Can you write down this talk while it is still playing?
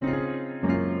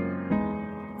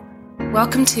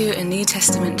Welcome to a New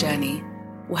Testament journey.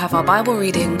 We'll have our Bible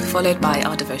reading followed by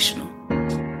our devotional.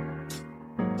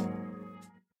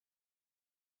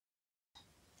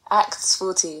 Acts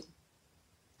 14.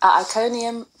 At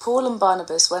Iconium, Paul and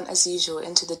Barnabas went as usual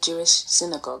into the Jewish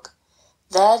synagogue.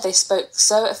 There they spoke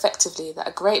so effectively that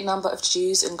a great number of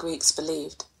Jews and Greeks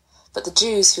believed. But the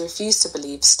Jews who refused to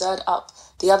believe stirred up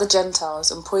the other Gentiles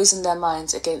and poisoned their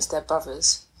minds against their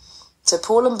brothers. So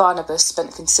Paul and Barnabas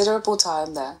spent considerable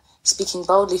time there, speaking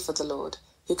boldly for the Lord,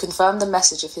 who confirmed the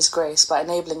message of his grace by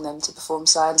enabling them to perform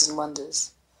signs and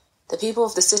wonders. The people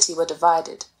of the city were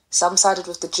divided. Some sided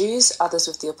with the Jews, others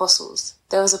with the apostles.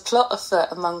 There was a plot afoot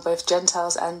among both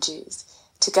Gentiles and Jews,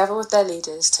 together with their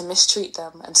leaders, to mistreat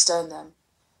them and stone them.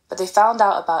 But they found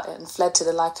out about it and fled to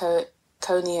the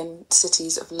Lycaonian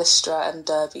cities of Lystra and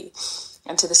Derbe,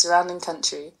 and to the surrounding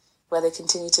country, where they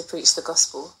continued to preach the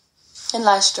gospel. In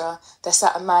Lystra there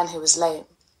sat a man who was lame.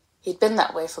 He'd been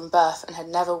that way from birth and had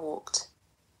never walked.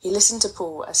 He listened to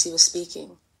Paul as he was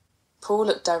speaking. Paul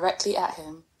looked directly at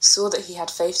him, saw that he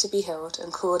had faith to be healed,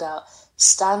 and called out,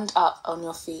 "Stand up on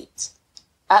your feet."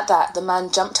 At that, the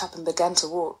man jumped up and began to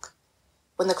walk.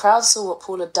 When the crowd saw what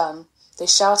Paul had done, they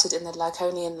shouted in the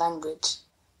Lycaonian language,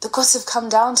 "The gods have come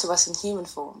down to us in human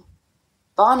form."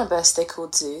 Barnabas they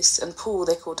called Zeus, and Paul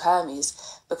they called Hermes,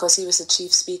 because he was the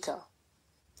chief speaker.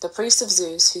 The priest of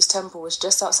Zeus, whose temple was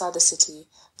just outside the city,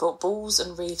 brought bulls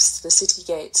and wreaths to the city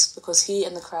gates because he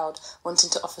and the crowd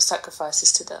wanted to offer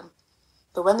sacrifices to them.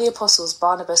 But when the apostles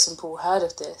Barnabas and Paul heard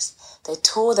of this, they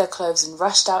tore their clothes and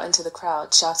rushed out into the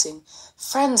crowd, shouting,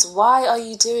 "Friends, why are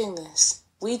you doing this?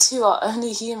 We too are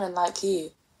only human like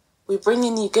you. We bring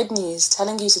in you good news,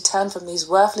 telling you to turn from these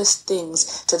worthless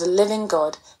things to the living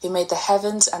God who made the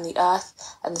heavens and the earth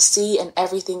and the sea and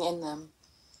everything in them.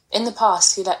 In the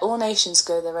past, he let all nations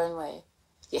go their own way,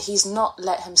 yet he's not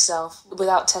let himself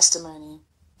without testimony.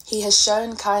 He has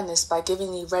shown kindness by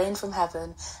giving you rain from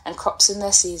heaven and crops in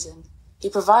their season. He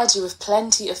provides you with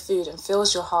plenty of food and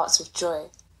fills your hearts with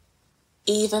joy."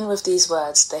 Even with these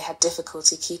words, they had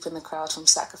difficulty keeping the crowd from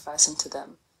sacrificing to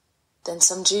them. Then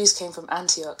some Jews came from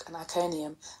Antioch and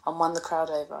Iconium and won the crowd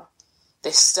over.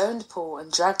 They stoned Paul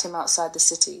and dragged him outside the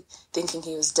city, thinking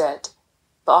he was dead.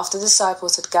 But after the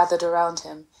disciples had gathered around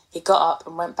him, he got up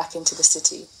and went back into the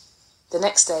city. The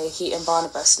next day, he and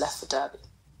Barnabas left for Derbe.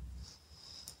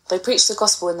 They preached the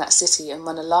gospel in that city and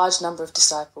won a large number of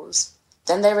disciples.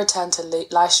 Then they returned to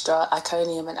Lystra,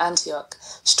 Iconium, and Antioch,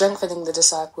 strengthening the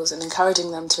disciples and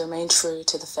encouraging them to remain true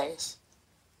to the faith.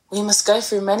 "We must go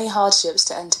through many hardships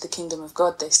to enter the kingdom of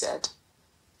God," they said.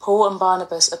 Paul and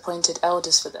Barnabas appointed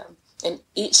elders for them in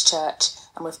each church,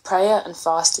 and with prayer and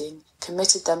fasting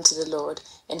committed them to the Lord,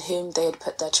 in whom they had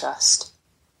put their trust.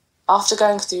 After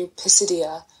going through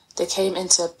Pisidia, they came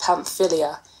into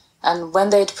Pamphylia, and when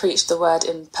they had preached the word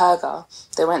in Perga,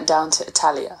 they went down to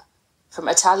Italia. From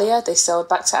Italia they sailed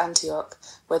back to Antioch,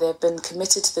 where they had been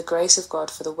committed to the grace of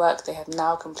God for the work they have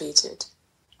now completed.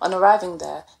 On arriving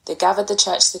there, they gathered the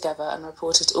church together and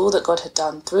reported all that God had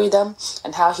done through them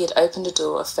and how he had opened a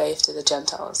door of faith to the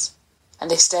Gentiles.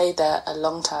 And they stayed there a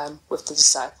long time with the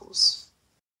disciples.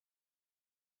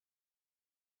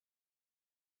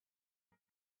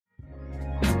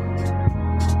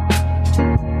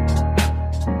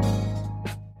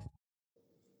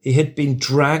 He had been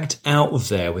dragged out of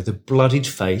there with a bloodied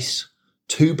face,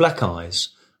 2 black eyes,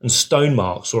 and stone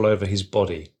marks all over his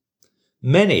body.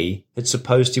 Many had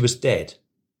supposed he was dead.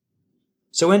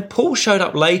 So when Paul showed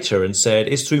up later and said,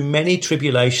 "It's through many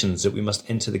tribulations that we must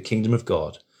enter the kingdom of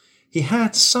God," he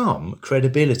had some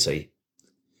credibility.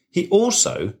 He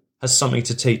also has something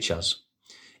to teach us.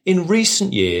 In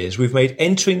recent years, we've made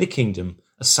entering the kingdom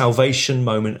a salvation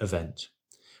moment event.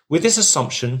 With this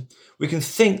assumption, we can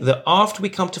think that after we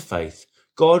come to faith,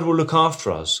 God will look after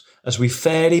us as we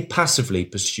fairly passively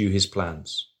pursue his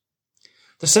plans.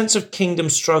 The sense of kingdom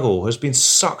struggle has been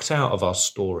sucked out of our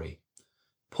story.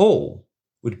 Paul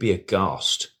would be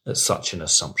aghast at such an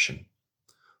assumption.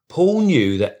 Paul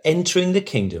knew that entering the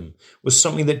kingdom was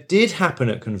something that did happen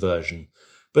at conversion,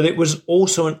 but it was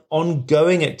also an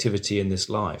ongoing activity in this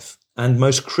life, and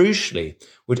most crucially,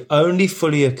 would only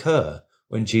fully occur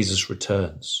when Jesus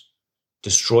returns,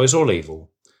 destroys all evil,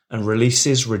 and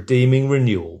releases redeeming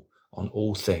renewal on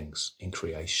all things in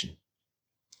creation.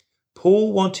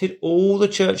 Paul wanted all the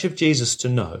Church of Jesus to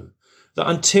know that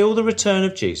until the return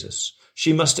of Jesus,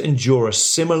 she must endure a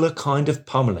similar kind of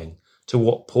pummeling to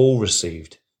what Paul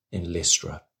received in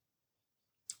Lystra.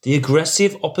 The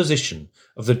aggressive opposition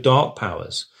of the dark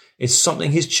powers is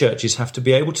something his churches have to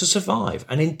be able to survive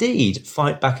and indeed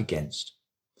fight back against.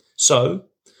 So,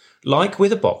 like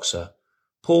with a boxer,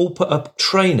 Paul put a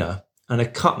trainer and a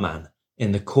cutman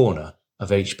in the corner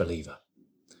of each believer.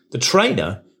 The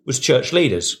trainer was church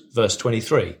leaders, verse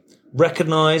 23,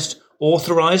 recognised,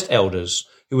 authorised elders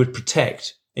who would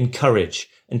protect, encourage,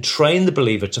 and train the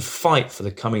believer to fight for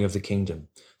the coming of the kingdom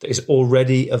that is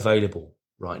already available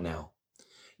right now.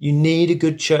 You need a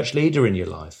good church leader in your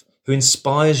life who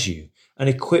inspires you and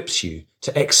equips you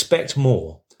to expect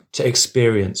more, to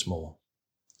experience more.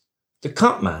 The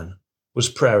cut man was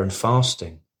prayer and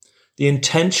fasting, the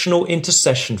intentional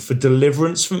intercession for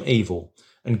deliverance from evil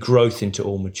and growth into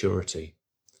all maturity.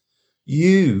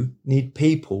 You need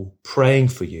people praying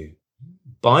for you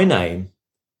by name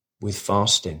with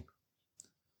fasting.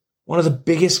 One of the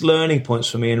biggest learning points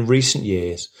for me in recent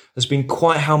years has been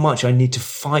quite how much I need to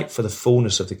fight for the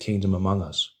fullness of the kingdom among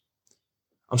us.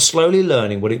 I'm slowly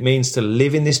learning what it means to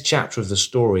live in this chapter of the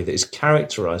story that is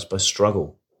characterized by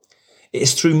struggle. It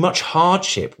is through much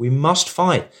hardship we must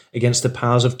fight against the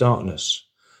powers of darkness.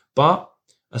 But,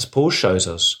 as Paul shows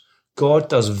us, God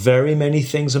does very many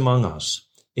things among us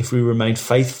if we remain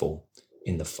faithful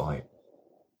in the fight.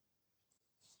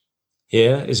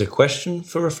 Here is a question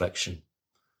for reflection.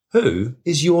 Who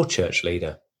is your church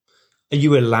leader? Are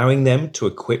you allowing them to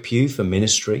equip you for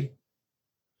ministry?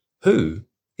 Who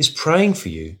is praying for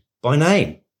you by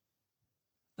name?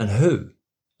 And who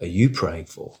are you praying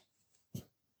for?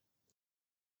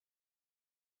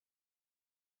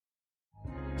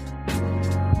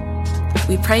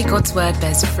 We pray God's word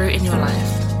bears fruit in your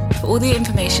life. For all the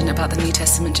information about the New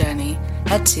Testament journey,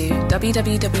 head to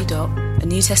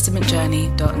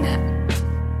www.anewtestamentjourney.net.